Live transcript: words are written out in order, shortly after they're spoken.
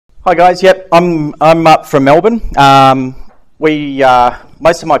Hi guys. Yep, I'm up from Melbourne.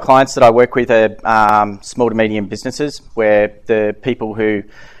 Most of my clients that I work with are small to medium businesses, where the people who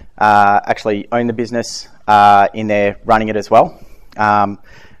actually own the business are in there running it as well.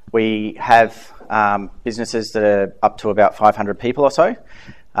 We have businesses that are up to about 500 people or so,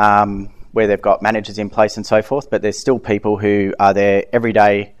 where they've got managers in place and so forth, but there's still people who are there every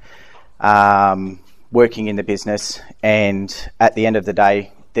day working in the business, and at the end of the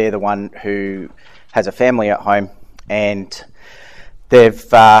day, they're the one who has a family at home, and they've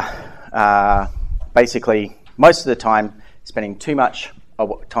basically most of the time spending too much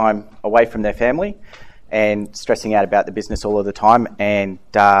time away from their family and stressing out about the business all of the time. And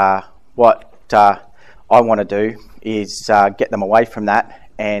what I want to do is get them away from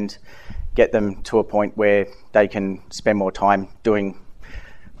that and get them to a point where they can spend more time doing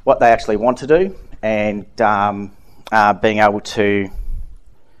what they actually want to do, and being able to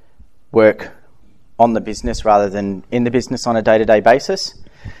work on the business rather than in the business on a day-to-day basis,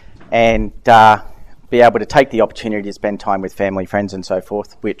 and be able to take the opportunity to spend time with family, friends and so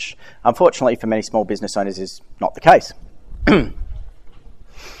forth, which unfortunately for many small business owners is not the case.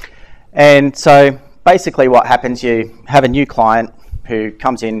 And so basically what happens, you have a new client who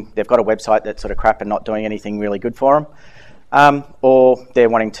comes in, they've got a website that's sort of crap and not doing anything really good for them, or they're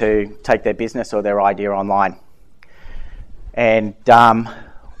wanting to take their business or their idea online. And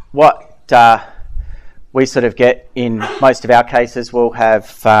what we sort of get in most of our cases, we'll have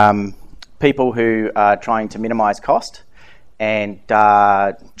people who are trying to minimise cost, and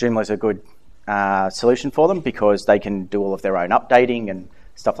Joomla is a good solution for them because they can do all of their own updating and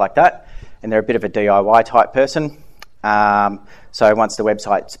stuff like that, and they're a bit of a DIY type person. So once the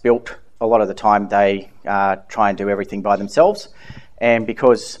website's built, a lot of the time they try and do everything by themselves, and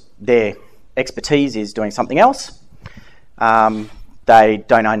because their expertise is doing something else, they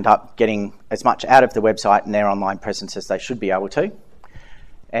don't end up getting as much out of the website and their online presence as they should be able to.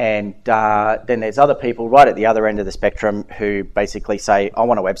 And then there's other people right at the other end of the spectrum who basically say, I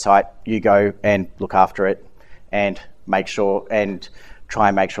want a website, you go and look after it and make sure and try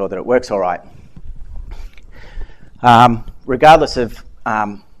and make sure that it works all right. Regardless of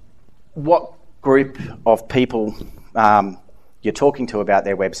what group of people you're talking to about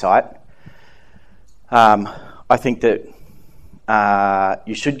their website, I think that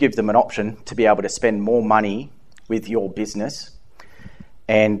you should give them an option to be able to spend more money with your business.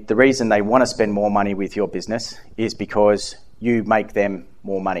 And the reason they want to spend more money with your business is because you make them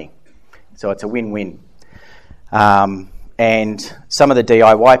more money. So it's a win-win. And some of the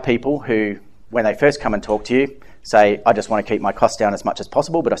DIY people who, when they first come and talk to you, say, I just want to keep my costs down as much as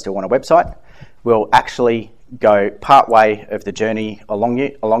possible, but I still want a website, will actually go part way of the journey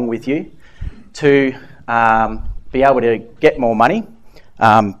along with you to be able to get more money,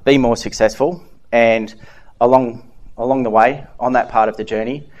 be more successful, and along the way, on that part of the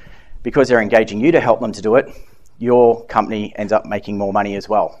journey, because they're engaging you to help them to do it, your company ends up making more money as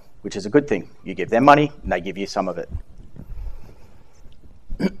well, which is a good thing. You give them money, and they give you some of it.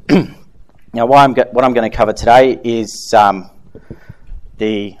 Now, what I'm going to cover today is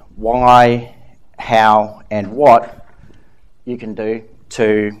the why, how, and what you can do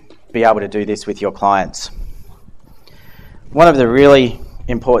to be able to do this with your clients. One of the really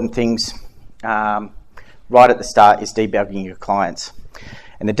important things right at the start is debugging your clients.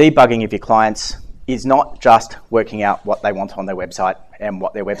 And the debugging of your clients is not just working out what they want on their website and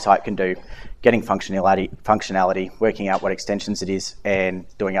what their website can do, getting functionality, working out what extensions it is, and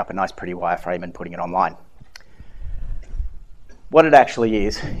doing up a nice pretty wireframe and putting it online. What it actually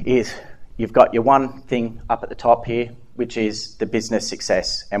is you've got your one thing up at the top here, which is the business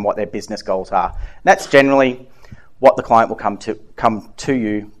success and what their business goals are. And that's generally what the client will come to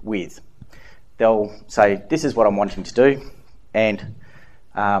you with. They'll say, this is what I'm wanting to do, and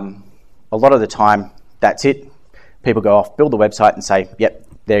a lot of the time that's it. People go off, build the website and say, yep,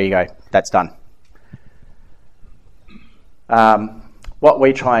 there you go, that's done. What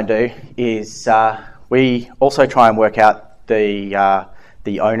we try and do is we also try and work out the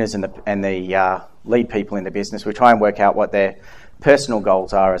owners and the lead people in the business. We try and work out what their personal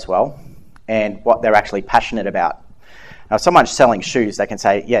goals are as well, and what they're actually passionate about. Now, if someone's selling shoes, they can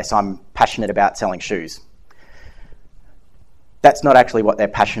say, yes, I'm passionate about selling shoes. That's not actually what they're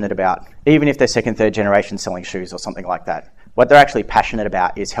passionate about, even if they're second, third generation selling shoes or something like that. What they're actually passionate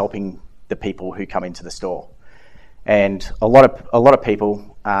about is helping the people who come into the store. And a lot of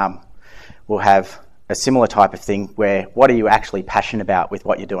people will have a similar type of thing where, what are you actually passionate about with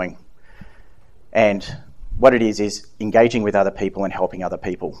what you're doing? And what it is engaging with other people and helping other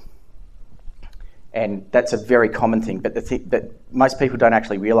people. And that's a very common thing, but but most people don't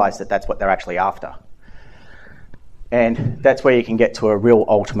actually realise that that's what they're actually after. And that's where you can get to a real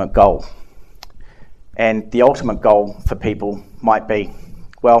ultimate goal. And the ultimate goal for people might be,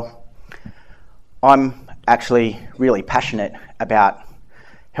 well, I'm actually really passionate about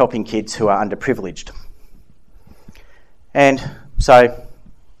helping kids who are underprivileged. And so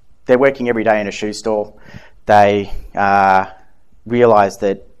they're working every day in a shoe store. They realise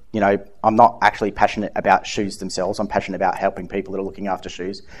that, I'm not actually passionate about shoes themselves. I'm passionate about helping people that are looking after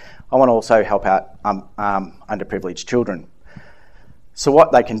shoes. I want to also help out underprivileged children. So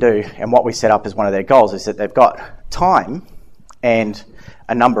what they can do, and what we set up as one of their goals, is that they've got time and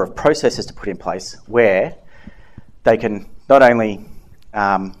a number of processes to put in place where they can not only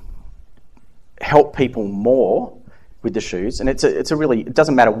help people more with the shoes, and it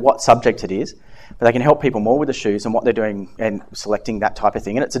doesn't matter what subject it is, but they can help people more with the shoes and what they're doing and selecting that type of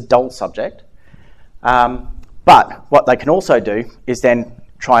thing. And it's a dull subject. But what they can also do is then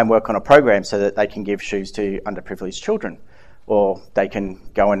try and work on a program so that they can give shoes to underprivileged children, or they can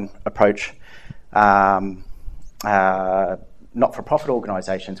go and approach not-for-profit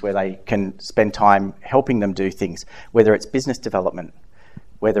organisations where they can spend time helping them do things, whether it's business development,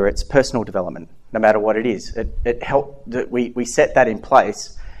 whether it's personal development, no matter what it is. We set that in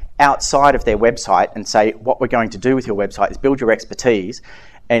place outside of their website and say, what we're going to do with your website is build your expertise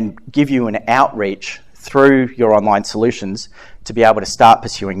and give you an outreach through your online solutions to be able to start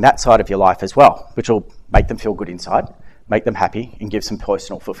pursuing that side of your life as well, which will make them feel good inside, make them happy, and give some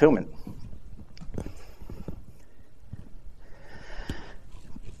personal fulfillment.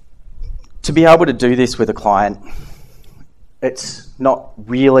 To be able to do this with a client, it's not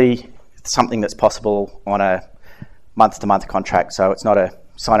really something that's possible on a month-to-month contract, so it's not a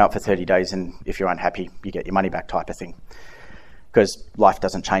sign up for 30 days and if you're unhappy, you get your money back type of thing, because life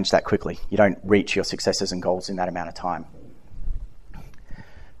doesn't change that quickly. You don't reach your successes and goals in that amount of time.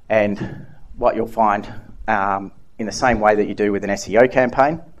 And what you'll find, in the same way that you do with an SEO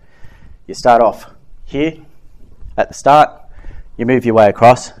campaign, you start off here at the start, you move your way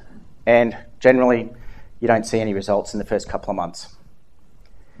across, and generally you don't see any results in the first couple of months.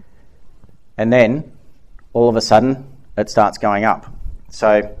 And then all of a sudden it starts going up.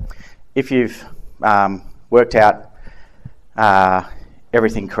 So if you've worked out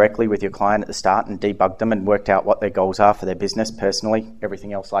everything correctly with your client at the start and debugged them and worked out what their goals are for their business personally,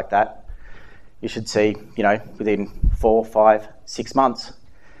 everything else like that, you should see, within 4, 5, 6 months,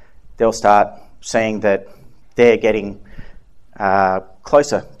 they'll start seeing that they're getting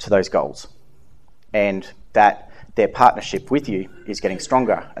closer to those goals, and that their partnership with you is getting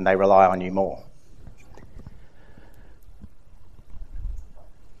stronger and they rely on you more.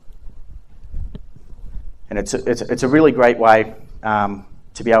 And it's a really great way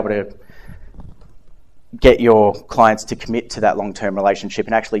to be able to get your clients to commit to that long-term relationship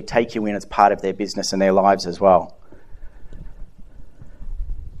and actually take you in as part of their business and their lives as well.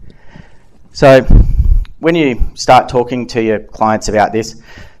 So when you start talking to your clients about this,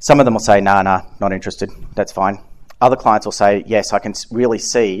 some of them will say, nah, not interested, that's fine. Other clients will say, yes, I can really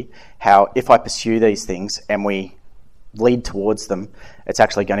see how if I pursue these things and we lead towards them, it's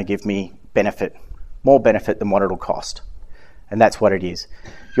actually going to give me benefit, more benefit than what it'll cost. And that's what it is.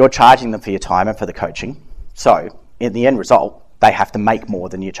 You're charging them for your time and for the coaching. So in the end result, they have to make more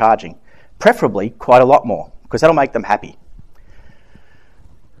than you're charging, preferably quite a lot more, because that'll make them happy.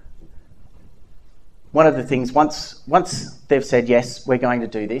 One of the things, once they've said, yes, we're going to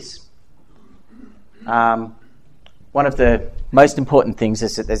do this, one of the most important things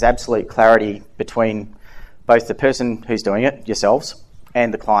is that there's absolute clarity between both the person who's doing it, yourselves,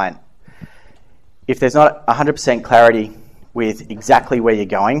 and the client. If there's not 100% clarity with exactly where you're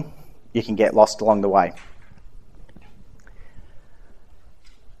going, you can get lost along the way.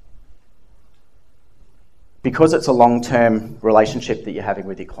 Because it's a long-term relationship that you're having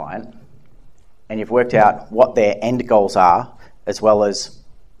with your client, and you've worked out what their end goals are, as well as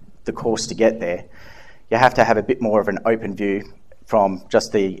the course to get there, you have to have a bit more of an open view from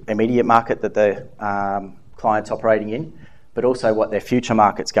just the immediate market that the client's operating in, but also what their future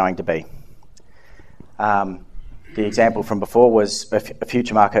market's going to be. The example from before was a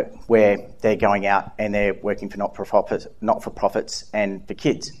future market where they're going out and they're working for not-for-profits and for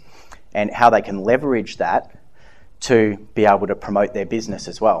kids, and how they can leverage that to be able to promote their business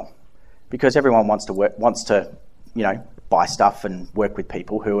as well. Because everyone wants to buy stuff and work with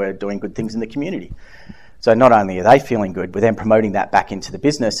people who are doing good things in the community. So not only are they feeling good, we're then promoting that back into the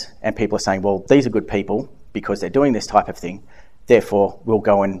business, and people are saying, well, these are good people because they're doing this type of thing, therefore we'll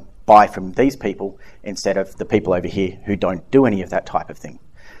go and buy from these people instead of the people over here who don't do any of that type of thing.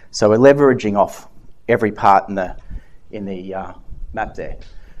 So we're leveraging off every part in the map there.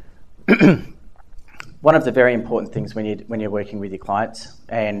 One of the very important things when you're working with your clients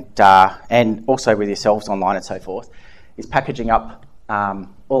and also with yourselves online and so forth is packaging up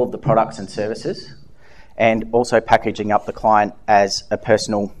all of the products and services, and also packaging up the client as a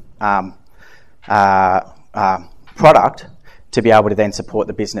personal product to be able to then support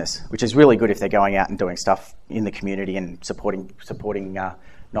the business, which is really good if they're going out and doing stuff in the community and supporting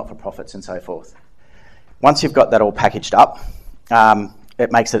not-for-profits and so forth. Once you've got that all packaged up,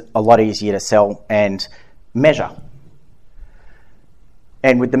 it makes it a lot easier to sell and measure.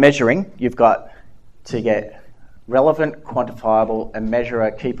 And with the measuring, you've got to get relevant, quantifiable, and measure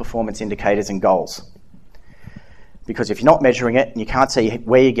key performance indicators and goals. Because if you're not measuring it and you can't see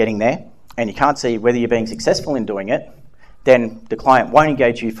where you're getting there, and you can't see whether you're being successful in doing it, then the client won't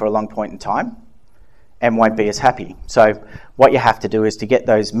engage you for a long point in time and won't be as happy. So what you have to do is to get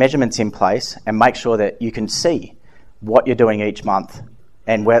those measurements in place and make sure that you can see what you're doing each month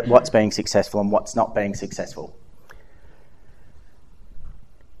and what's being successful and what's not being successful.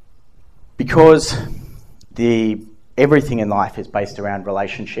 Because everything in life is based around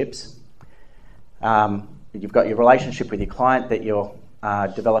relationships. You've got your relationship with your client that you're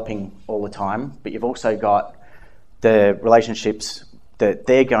developing all the time, but you've also got the relationships that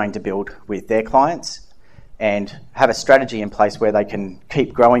they're going to build with their clients and have a strategy in place where they can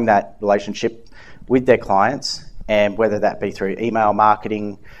keep growing that relationship with their clients, and whether that be through email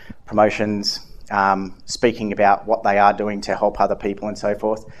marketing, promotions, speaking about what they are doing to help other people and so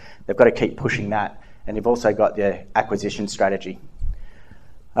forth. They've got to keep pushing that. And you've also got the acquisition strategy.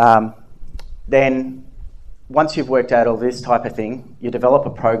 Then once you've worked out all this type of thing, you develop a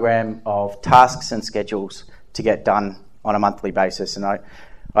program of tasks and schedules to get done on a monthly basis. And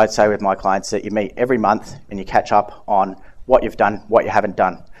I'd say with my clients that you meet every month and you catch up on what you've done, what you haven't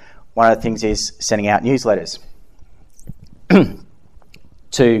done. One of the things is sending out newsletters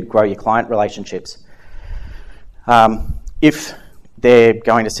to grow your client relationships. If they're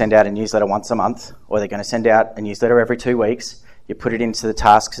going to send out a newsletter once a month, or they're going to send out a newsletter every 2 weeks, you put it into the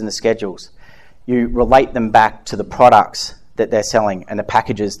tasks and the schedules. You relate them back to the products that they're selling and the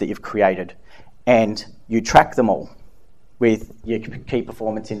packages that you've created, and you track them all with your key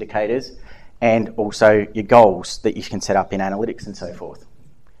performance indicators and also your goals that you can set up in analytics and so forth.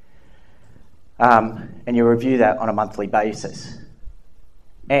 And you review that on a monthly basis.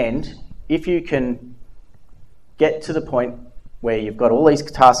 And if you can get to the point where you've got all these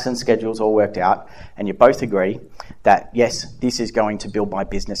tasks and schedules all worked out and you both agree that, yes, this is going to build my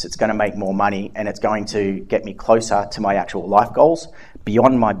business, it's going to make more money, and it's going to get me closer to my actual life goals,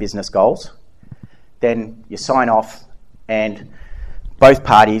 beyond my business goals, then you sign off, and both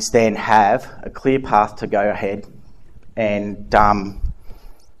parties then have a clear path to go ahead and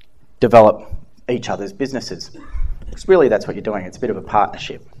develop each other's businesses. Because really that's what you're doing. It's a bit of a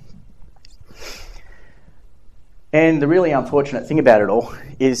partnership. And the really unfortunate thing about it all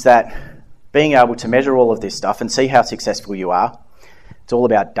is that being able to measure all of this stuff and see how successful you are, it's all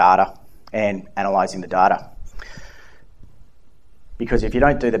about data and analysing the data. Because if you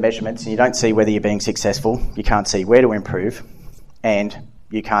don't do the measurements and you don't see whether you're being successful, you can't see where to improve, and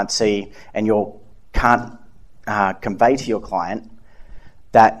you can't see and you can't convey to your client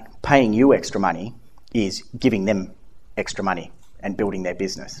that paying you extra money is giving them extra money and building their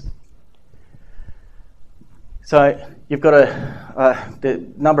business. So you've got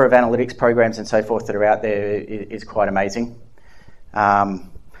the number of analytics programs and so forth that are out there is quite amazing. And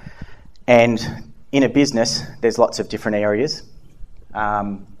in a business, there's lots of different areas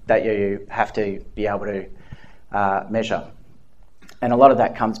that you have to be able to measure. And a lot of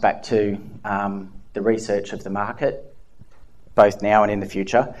that comes back to the research of the market, both now and in the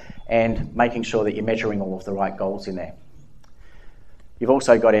future, and making sure that you're measuring all of the right goals in there. You've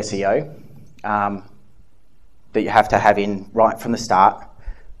also got SEO that you have to have in right from the start.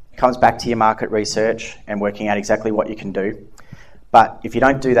 It comes back to your market research and working out exactly what you can do. But if you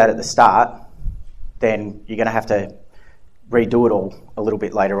don't do that at the start, then you're going to have to redo it all a little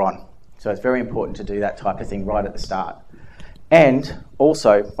bit later on. So it's very important to do that type of thing right at the start. And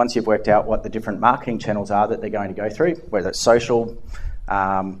also, once you've worked out what the different marketing channels are that they're going to go through, whether it's social,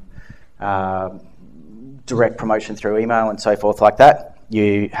 direct promotion through email and so forth like that,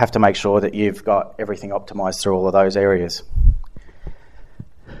 you have to make sure that you've got everything optimised through all of those areas.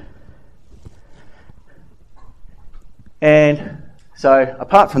 And so,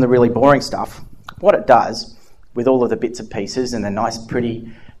 apart from the really boring stuff, what it does with all of the bits and pieces and the nice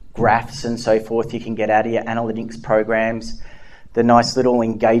pretty graphs and so forth you can get out of your analytics programs, the nice little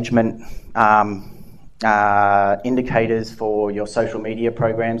engagement indicators for your social media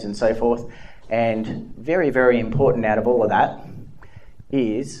programs and so forth, And very, very important out of all of that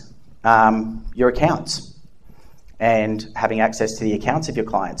is your accounts and having access to the accounts of your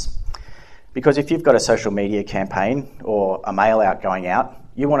clients. Because if you've got a social media campaign or a mail out going out,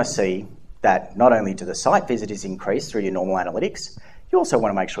 you want to see that not only do the site visitors increase through your normal analytics, you also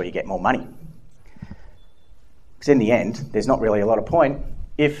want to make sure you get more money. Because in the end, there's not really a lot of point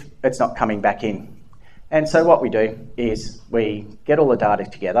if it's not coming back in. And so what we do is we get all the data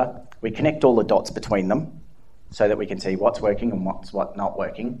together, we connect all the dots between them so that we can see what's working and what's not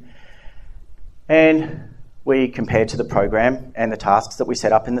working. And we compare to the program and the tasks that we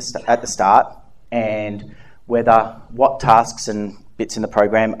set up at the start, and whether what tasks and bits in the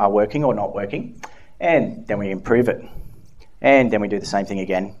program are working or not working, and then we improve it. And then we do the same thing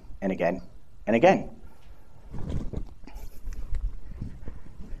again and again and again.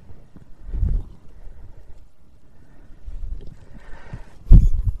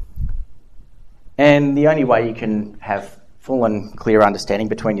 And the only way you can have full and clear understanding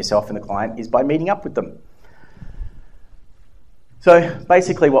between yourself and the client is by meeting up with them. So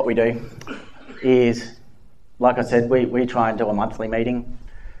basically what we do is, like I said, we try and do a monthly meeting,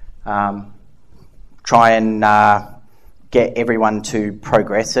 try and get everyone to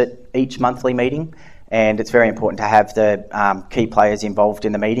progress at each monthly meeting. And it's very important to have the key players involved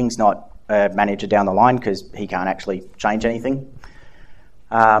in the meetings, not a manager down the line, because he can't actually change anything.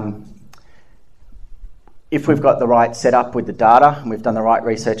 If we've got the right setup with the data, and we've done the right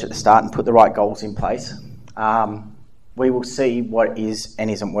research at the start and put the right goals in place, we will see what is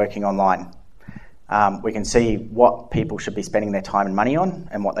and isn't working online. We can see what people should be spending their time and money on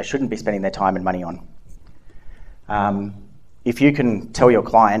and what they shouldn't be spending their time and money on. If you can tell your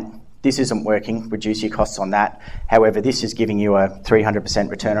client, this isn't working, reduce your costs on that, however, this is giving you a 300%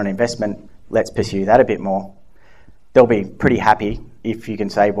 return on investment, let's pursue that a bit more, they'll be pretty happy if you can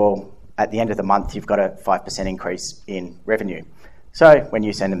say, well, at the end of the month, you've got a 5% increase in revenue. So when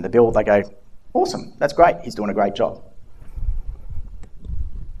you send them the bill, they go, awesome, that's great, he's doing a great job.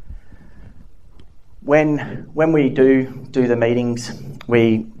 When we do the meetings,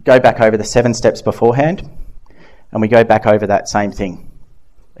 we go back over the 7 steps beforehand, and we go back over that same thing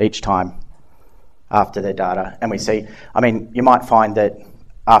each time after the data. And we see, I mean, you might find that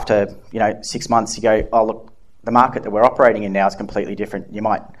after 6 months, you go, oh look, the market that we're operating in now is completely different. You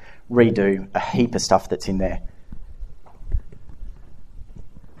might redo a heap of stuff that's in there.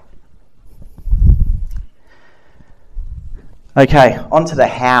 Okay, on to the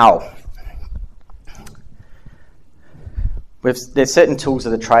how. There's certain tools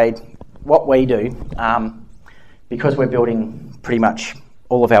of the trade. What we do, because we're building pretty much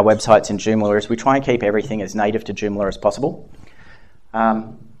all of our websites in Joomla, is we try and keep everything as native to Joomla as possible.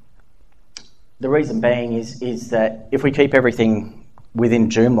 The reason being is that if we keep everything within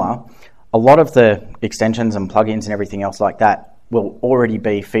Joomla, a lot of the extensions and plugins and everything else like that will already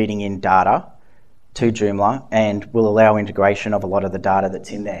be feeding in data to Joomla and will allow integration of a lot of the data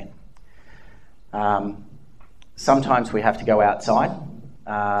that's in there. Sometimes we have to go outside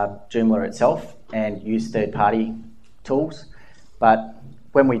Joomla itself and use third-party tools, but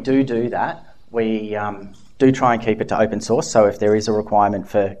when we do that, we do try and keep it to open source, so if there is a requirement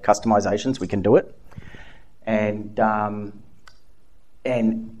for customizations, we can do it. And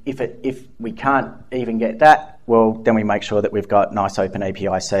if we can't even get that, well, then we make sure that we've got nice open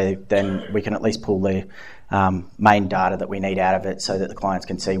APIs, so then we can at least pull the main data that we need out of it so that the clients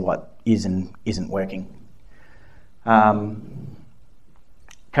can see what is and isn't working. Currently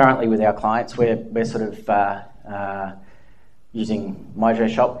with our clients, we're sort of using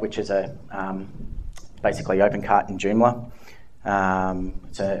MyJoShop, which is a basically open cart in Joomla.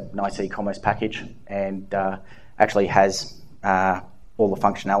 It's a nice e-commerce package and actually has all the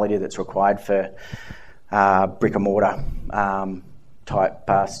functionality that's required for brick and mortar type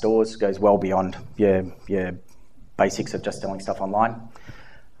stores. Goes well beyond your basics of just selling stuff online.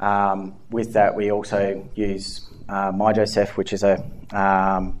 With that, we also use MyJoseph, which is a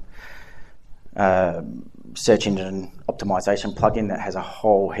search engine optimization plugin that has a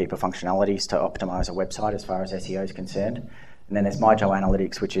whole heap of functionalities to optimize a website as far as SEO is concerned. And then there's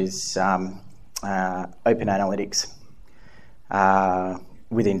MyJoAnalytics, which is open analytics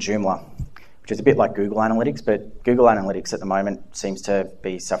within Joomla, which is a bit like Google Analytics, but Google Analytics at the moment seems to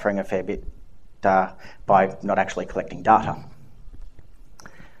be suffering a fair bit by not actually collecting data.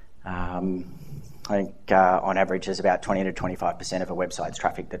 I think on average there's about 20 to 25% of a website's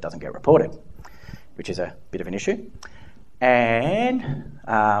traffic that doesn't get reported, which is a bit of an issue. And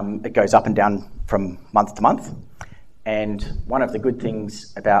it goes up and down from month to month. And one of the good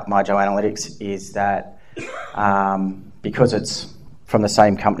things about MyJoAnalytics is that because it's from the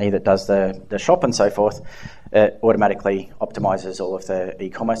same company that does the shop and so forth, it automatically optimizes all of the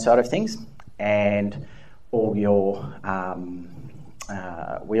e-commerce side of things, and all your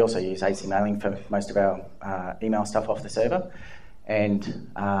we also use AC mailing for most of our email stuff off the server. And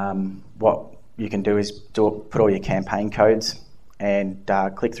what you can do is put all your campaign codes and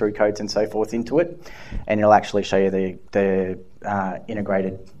click-through codes and so forth into it, and it'll actually show you the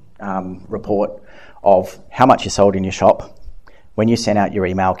integrated report of how much you sold in your shop, when you sent out your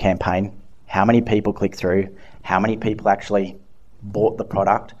email campaign, how many people clicked through, how many people actually bought the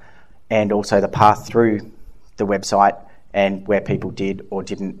product, and also the path through the website and where people did or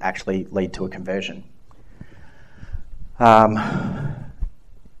didn't actually lead to a conversion.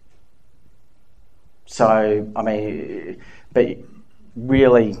 So, I mean, but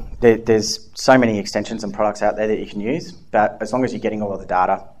really, there's so many extensions and products out there that you can use, but as long as you're getting all of the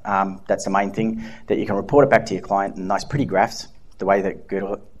data, that's the main thing, that you can report it back to your client in nice pretty graphs, the way that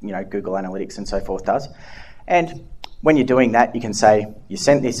Google Analytics and so forth does. And when you're doing that, you can say, you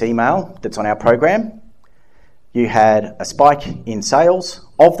sent this email that's on our program, you had a spike in sales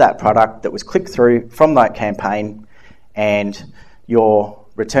of that product that was clicked through from that campaign, and your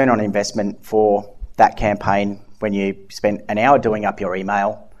return on investment for that campaign when you spent an hour doing up your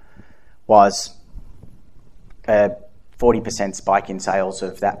email was a 40% spike in sales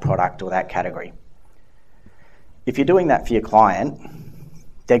of that product or that category. If you're doing that for your client,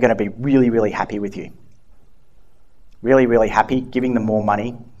 they're going to be really, really happy with you. Really, really happy, giving them more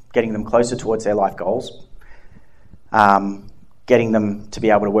money, getting them closer towards their life goals, getting them to be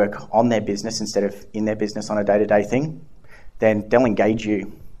able to work on their business instead of in their business on a day-to-day thing. Then they'll engage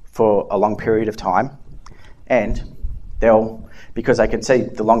you for a long period of time, and because they can see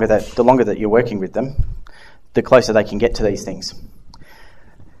the longer that you're working with them, the closer they can get to these things.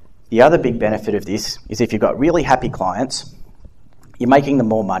 The other big benefit of this is if you've got really happy clients, you're making them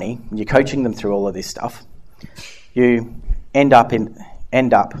more money, you're coaching them through all of this stuff, you end up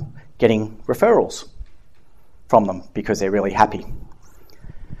getting referrals from them because they're really happy.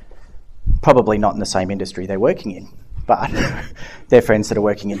 Probably not in the same industry they're working in, but their friends that are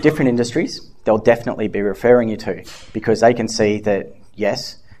working in different industries, they'll definitely be referring you to, because they can see that,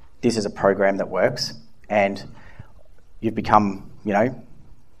 yes, this is a program that works, and you've become,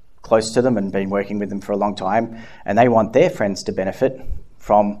 close to them and been working with them for a long time, and they want their friends to benefit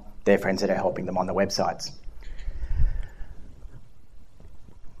from their friends that are helping them on the websites.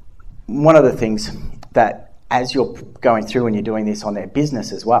 One of the things that, as you're going through and you're doing this on their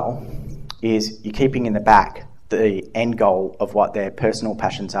business as well, is you're keeping in the back the end goal of what their personal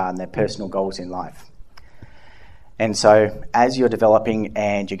passions are and their personal goals in life. And so as you're developing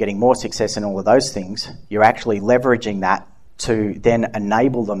and you're getting more success in all of those things, you're actually leveraging that to then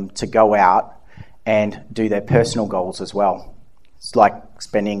enable them to go out and do their personal goals as well. It's like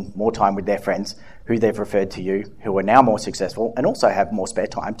spending more time with their friends who they've referred to you, who are now more successful and also have more spare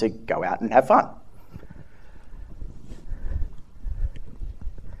time to go out and have fun.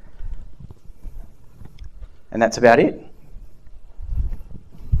 And that's about it.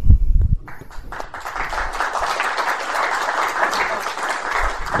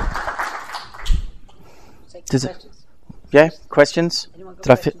 Does it? Yeah, questions?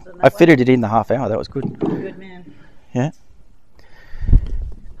 Did I fitted it in the half hour. That was good. Good man. Yeah.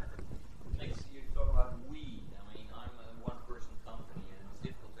 Next, you talk about we. I mean, I'm a one-person company, and it's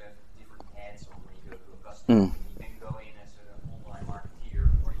difficult to have different hats on when you go to a customer. You can go in as an online marketeer,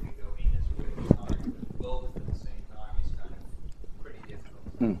 or you can go in as a web designer, but both at the same time is kind of pretty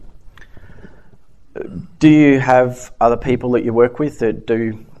difficult. Do you have other people that you work with that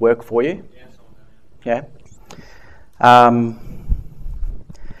do work for you? Yeah, some of them. Yeah. I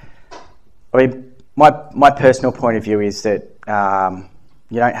mean, my personal point of view is that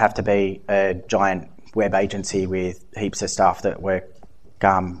you don't have to be a giant web agency with heaps of staff that work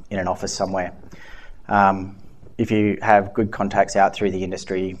in an office somewhere. If you have good contacts out through the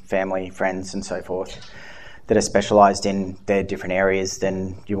industry, family, friends and so forth, that are specialised in their different areas,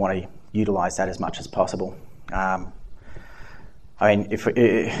 then you want to utilise that as much as possible. I mean,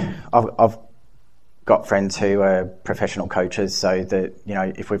 I've got friends who are professional coaches, so that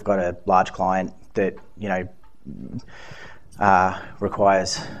if we've got a large client that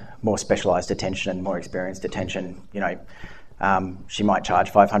requires more specialised attention and more experienced attention, she might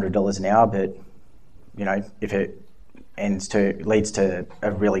charge $500 an hour, but if it leads to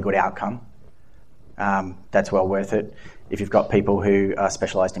a really good outcome, that's well worth it. If you've got people who are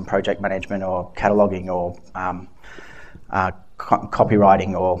specialised in project management or cataloguing or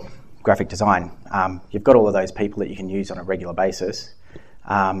copywriting or graphic design, you've got all of those people that you can use on a regular basis.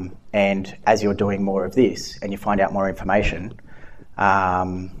 And as you're doing more of this and you find out more information,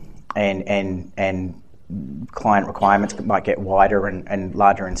 and client requirements might get wider and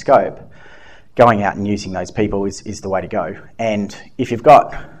larger in scope, going out and using those people is the way to go. And if you've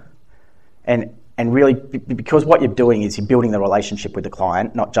got, and really, because what you're doing is you're building the relationship with the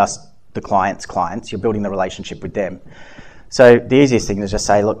client, not just the client's clients, you're building the relationship with them. So the easiest thing is just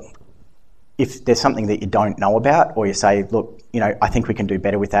say, look, if there's something that you don't know about, or you say, look, I think we can do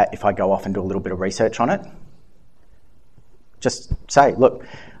better with that if I go off and do a little bit of research on it, just say, look,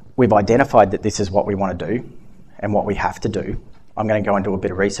 we've identified that this is what we want to do and what we have to do. I'm going to go and do a bit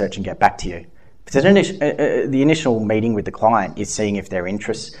of research and get back to you. Because the initial meeting with the client is seeing if they're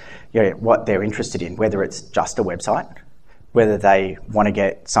what they're interested in, whether it's just a website, whether they want to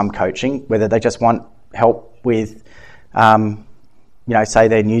get some coaching, whether they just want help with, say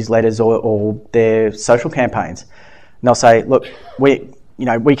their newsletters or their social campaigns. And they'll say, look, we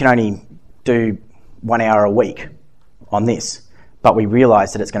can only do 1 hour a week on this, but we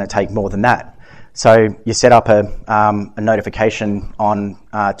realise that it's going to take more than that. So you set up a notification on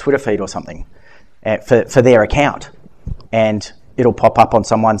Twitter feed or something for their account, and it'll pop up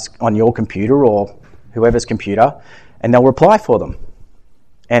on your computer or whoever's computer, and they'll reply for them.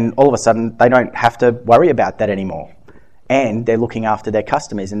 And all of a sudden, they don't have to worry about that anymore. And they're looking after their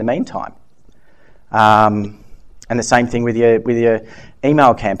customers in the meantime. And the same thing with your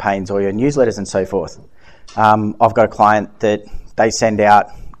email campaigns or your newsletters and so forth. I've got a client that they send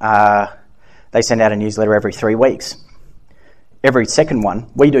out a newsletter every 3 weeks. Every second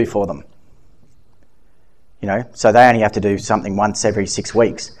one we do for them. So they only have to do something once every 6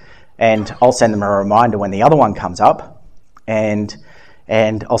 weeks, and I'll send them a reminder when the other one comes up, and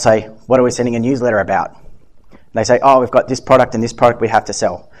I'll say, what are we sending a newsletter about? And they say, oh, we've got this product and this product we have to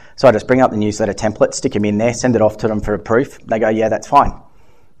sell. So I just bring up the newsletter template, stick them in there, send it off to them for a proof. They go, yeah, that's fine.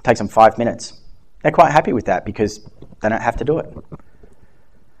 It takes them 5 minutes. They're quite happy with that because they don't have to do it.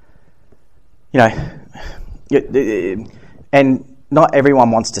 And not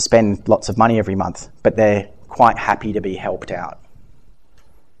everyone wants to spend lots of money every month, but they're quite happy to be helped out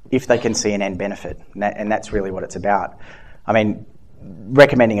if they can see an end benefit. And that's really what it's about. I mean,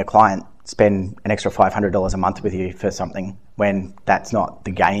 recommending a client spend an extra $500 a month with you for something when that's not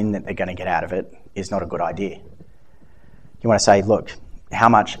the gain that they're going to get out of it is not a good idea. You want to say, look, how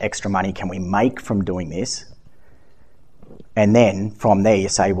much extra money can we make from doing this? And then from there you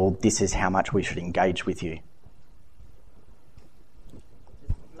say, well, this is how much we should engage with you.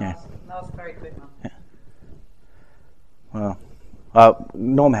 Last very quick one. Yeah. Well,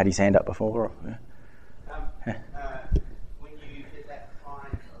 Norm had his hand up before. When you get that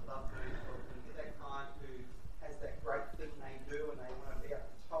client, I love when you get that client who has that great thing they do and they want to be at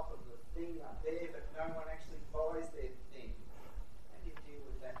the top of the thing up there, but no one actually buys their thing. How do you deal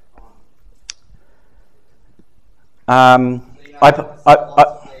with that client?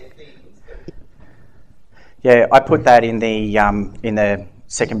 I put that in the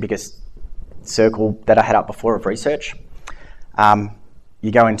second biggest circle that I had up before of research.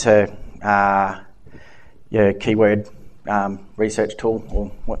 You go into your keyword research tool,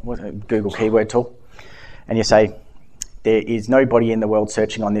 or what Google keyword tool, and you say, there is nobody in the world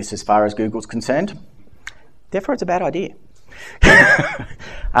searching on this as far as Google's concerned, therefore it's a bad idea.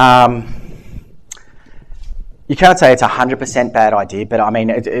 You can't say it's 100% bad idea, but I mean,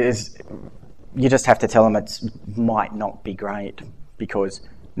 it is. You just have to tell them it might not be great because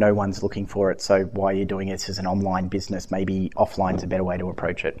no one's looking for it. So why are you doing this as an online business? Maybe offline's a better way to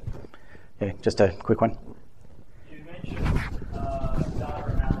approach it. Yeah, just a quick one. You mentioned data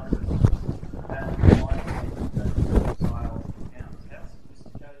analysis and sales accounts. How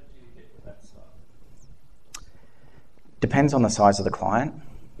sophisticated do you get with that stuff? Depends on the size of the client.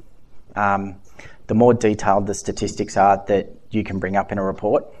 The more detailed the statistics are that you can bring up in a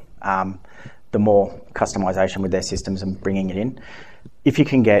report, the more customization with their systems and bringing it in. If you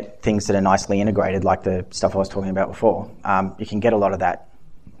can get things that are nicely integrated, like the stuff I was talking about before, you can get a lot of that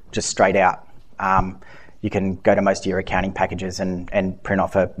just straight out. You can go to most of your accounting packages and print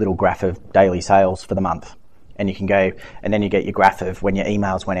off a little graph of daily sales for the month. And you can go, and then you get your graph of when your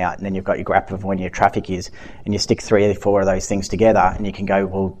emails went out, and then you've got your graph of when your traffic is, and you stick 3 or 4 of those things together, and you can go,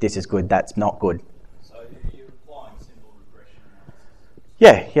 well, this is good, that's not good. So you're applying simple regression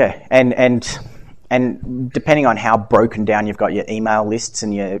analysis? Yeah. And depending on how broken down you've got your email lists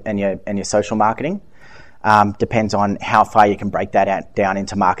and your social marketing, depends on how far you can break that out, down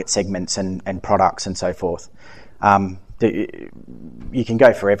into market segments and products and so forth. You can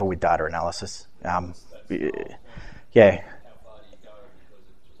go forever with data analysis. Yeah. How far do you go because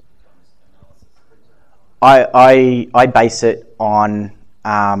it just becomes analysis? I base it on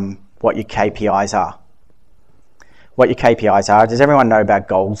what your KPIs are. what your KPIs are. Does everyone know about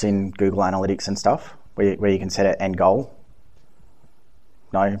goals in Google Analytics and stuff, where you can set an end goal?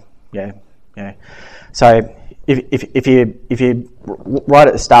 No? Yeah. So if you right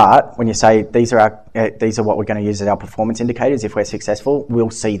at the start, when you say these are what we're going to use as our performance indicators, if we're successful,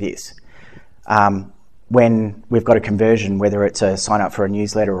 we'll see this. When we've got a conversion, whether it's a sign up for a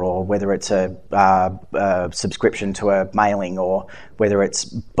newsletter or whether it's a subscription to a mailing or whether it's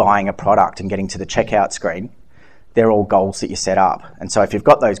buying a product and getting to the checkout screen, they're all goals that you set up. And so if you've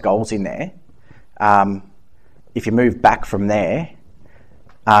got those goals in there, if you move back from there,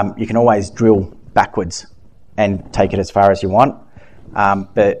 you can always drill backwards and take it as far as you want.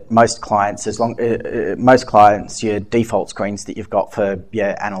 But most clients, your default screens that you've got for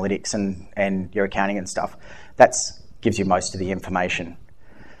your analytics and your accounting and stuff, that gives you most of the information.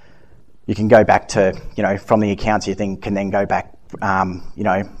 You can go back to, from the accounts, you can then go back,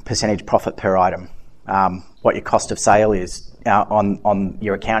 percentage profit per item, what your cost of sale is on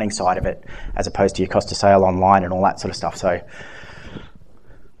your accounting side of it, as opposed to your cost of sale online and all that sort of stuff. So,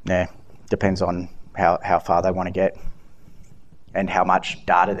 yeah, depends on how far they want to get and how much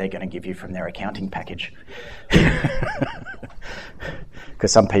data they're going to give you from their accounting package.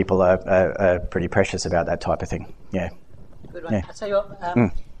 Because some people are pretty precious about that type of thing. Yeah. Good one. Yeah. I'll tell you what,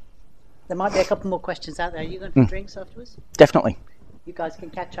 there might be a couple more questions out there. Are you going for drinks afterwards? Definitely. You guys can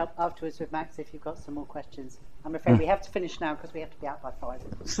catch up afterwards with Max if you've got some more questions. I'm afraid we have to finish now because we have to be out by 5.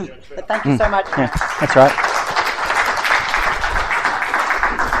 But thank you so much. Yeah, that's right.